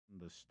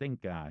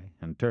stink eye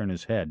and turn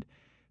his head,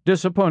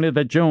 disappointed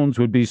that Jones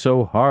would be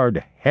so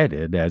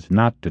hard-headed as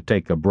not to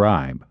take a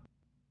bribe.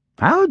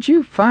 "How'd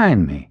you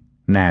find me?"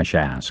 Nash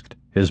asked,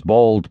 his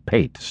bald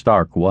pate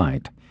stark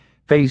white,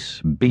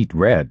 face beet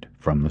red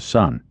from the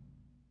sun.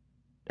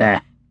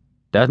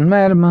 Doesn't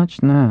matter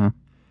much now."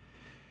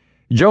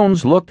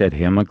 Jones looked at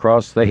him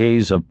across the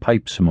haze of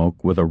pipe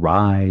smoke with a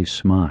wry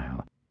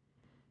smile.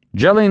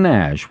 Jelly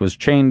Nash was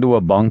chained to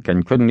a bunk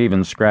and couldn't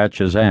even scratch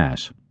his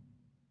ass.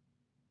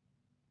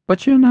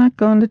 "But you're not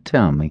going to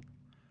tell me."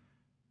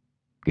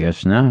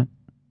 "Guess not,"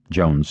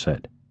 Jones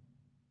said.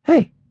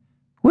 "Hey,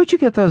 where'd you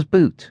get those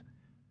boots?"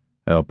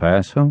 "El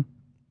Paso."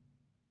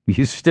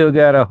 "You still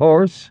got a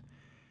horse?"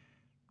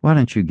 "Why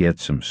don't you get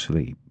some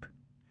sleep?"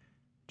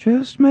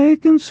 "Just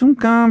making some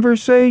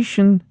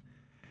conversation."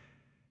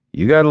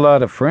 "You got a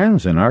lot of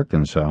friends in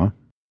Arkansas."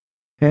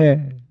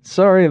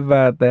 Sorry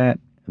about that,"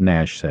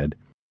 Nash said.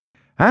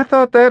 "I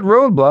thought that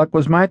roadblock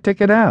was my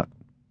ticket out."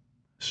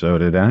 "So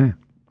did I."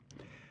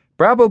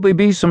 "Probably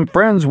be some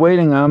friends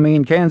waiting on me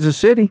in Kansas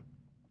City."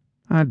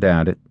 "I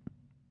doubt it."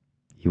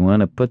 "You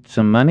want to put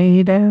some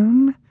money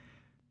down?"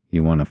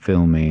 "You want to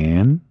fill me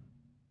in?"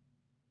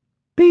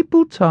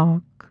 "People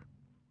talk."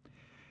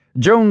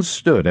 Jones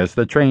stood as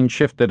the train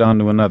shifted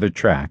onto another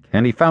track,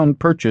 and he found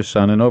purchase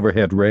on an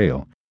overhead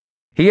rail.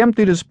 He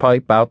emptied his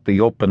pipe out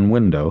the open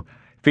window,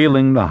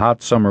 feeling the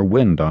hot summer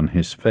wind on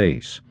his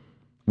face.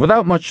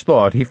 Without much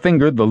thought, he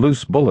fingered the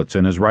loose bullets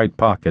in his right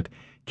pocket,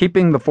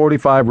 keeping the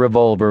 .45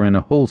 revolver in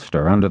a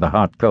holster under the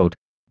hot coat,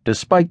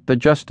 despite the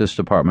Justice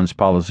Department's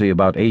policy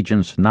about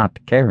agents not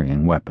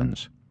carrying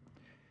weapons.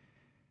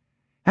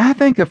 "I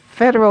think a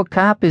federal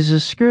cop is a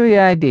screwy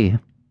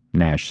idea,"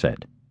 Nash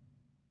said.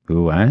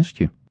 "Who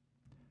asked you?"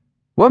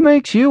 "What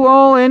makes you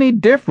all any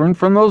different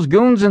from those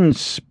goons in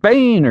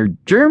Spain or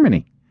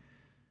Germany?"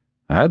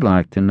 "I'd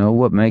like to know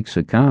what makes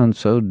a con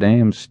so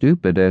damn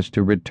stupid as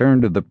to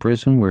return to the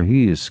prison where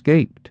he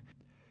escaped.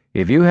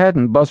 If you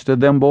hadn't busted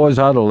them boys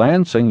out of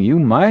Lansing, you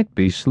might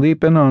be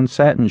sleeping on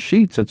satin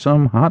sheets at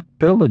some hot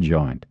pillow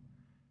joint."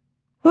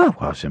 "Well,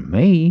 it wasn't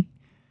me."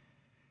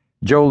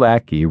 Joe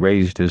Lackey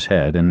raised his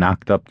head and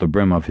knocked up the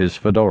brim of his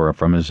fedora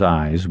from his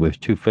eyes with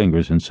 2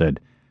 fingers and said,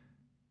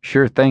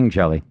 "Sure thing,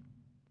 Jelly.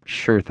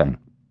 Sure thing."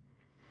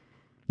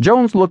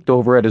 Jones looked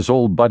over at his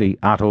old buddy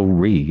Otto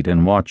Reed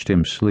and watched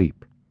him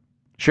sleep.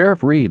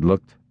 Sheriff Reed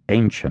looked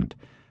ancient,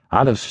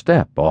 out of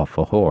step off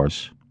a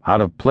horse,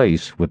 out of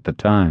place with the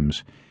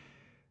times.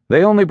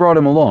 They only brought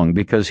him along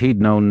because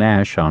he'd known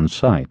Nash on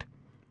sight.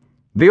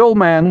 The old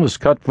man was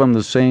cut from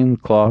the same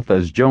cloth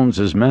as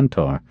Jones's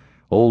mentor,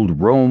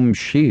 old Rome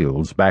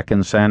Shields back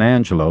in San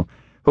Angelo,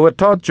 who had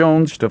taught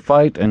Jones to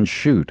fight and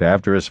shoot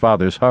after his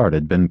father's heart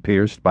had been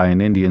pierced by an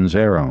Indian's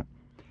arrow.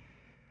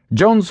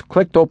 Jones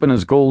clicked open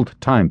his gold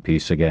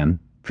timepiece again,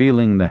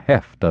 feeling the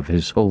heft of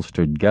his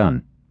holstered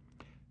gun.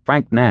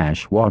 Frank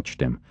Nash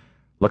watched him,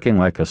 looking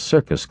like a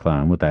circus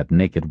clown with that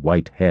naked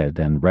white head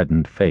and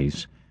reddened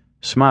face,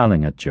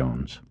 smiling at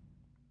Jones,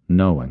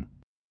 knowing.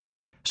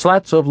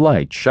 Slats of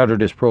light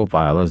shuttered his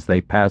profile as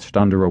they passed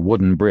under a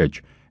wooden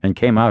bridge and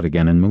came out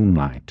again in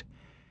moonlight.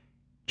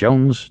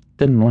 Jones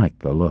didn't like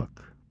the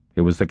look.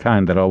 It was the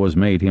kind that always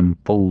made him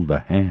fold a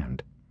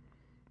hand.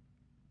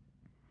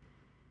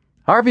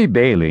 Harvey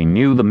Bailey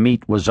knew the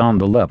meet was on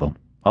the level,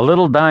 a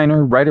little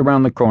diner right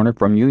around the corner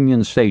from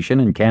Union Station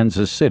in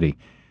Kansas City,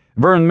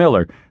 Vern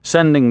Miller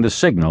sending the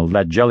signal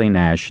that Jelly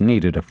Nash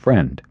needed a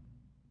friend.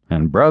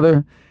 And,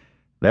 brother,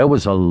 there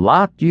was a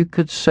lot you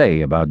could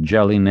say about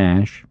Jelly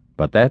Nash,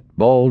 but that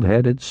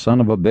bald-headed son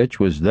of a bitch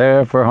was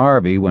there for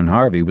Harvey when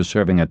Harvey was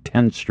serving a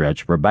tent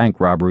stretch for bank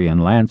robbery in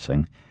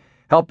Lansing,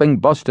 helping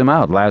bust him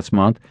out last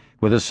month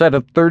with a set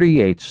of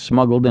 .38s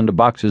smuggled into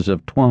boxes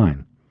of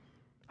twine.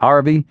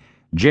 Harvey,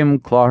 Jim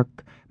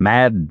Clark,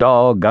 Mad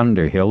Dog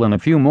Underhill, and a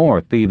few more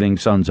thieving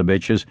sons of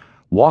bitches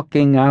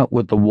walking out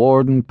with the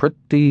warden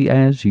pretty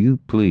as you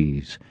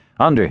please,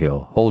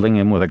 Underhill holding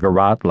him with a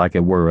garrote like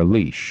it were a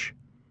leash.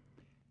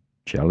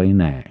 Jelly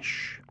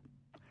Nash.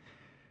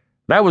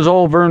 That was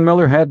all Vern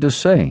Miller had to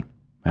say,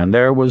 and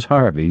there was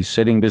Harvey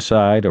sitting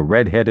beside a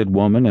red-headed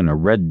woman in a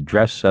red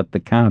dress at the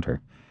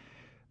counter.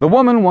 The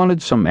woman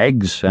wanted some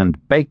eggs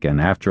and bacon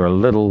after a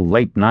little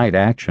late-night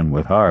action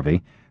with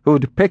Harvey,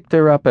 who'd picked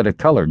her up at a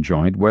color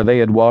joint where they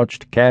had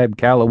watched Cab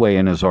Calloway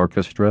and his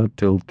orchestra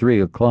till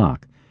 3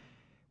 o'clock.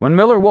 When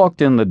Miller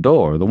walked in the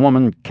door, the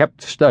woman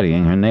kept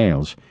studying her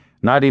nails,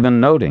 not even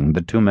noting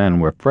the 2 men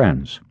were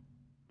friends.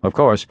 Of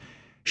course,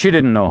 she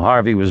didn't know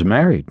Harvey was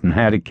married and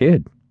had a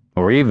kid,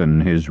 or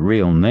even his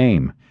real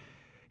name.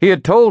 He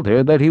had told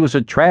her that he was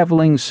a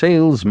traveling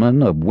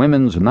salesman of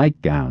women's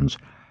nightgowns,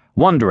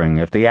 wondering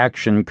if the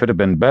action could have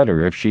been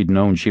better if she'd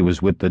known she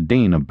was with the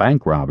dean of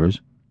bank robbers,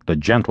 the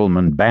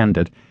gentleman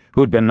bandit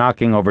who'd been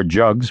knocking over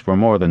jugs for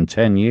more than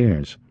 10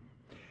 years.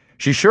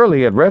 She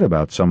surely had read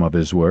about some of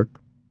his work.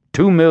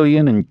 $2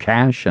 million in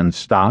cash and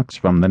stocks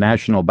from the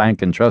National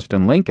Bank and Trust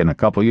in Lincoln a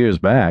couple years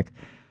back,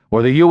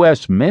 or the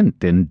U.S.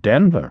 Mint in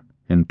Denver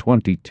in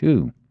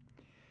 '22.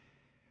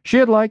 She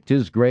had liked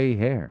his gray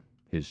hair,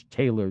 his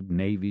tailored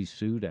navy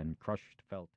suit, and crushed felt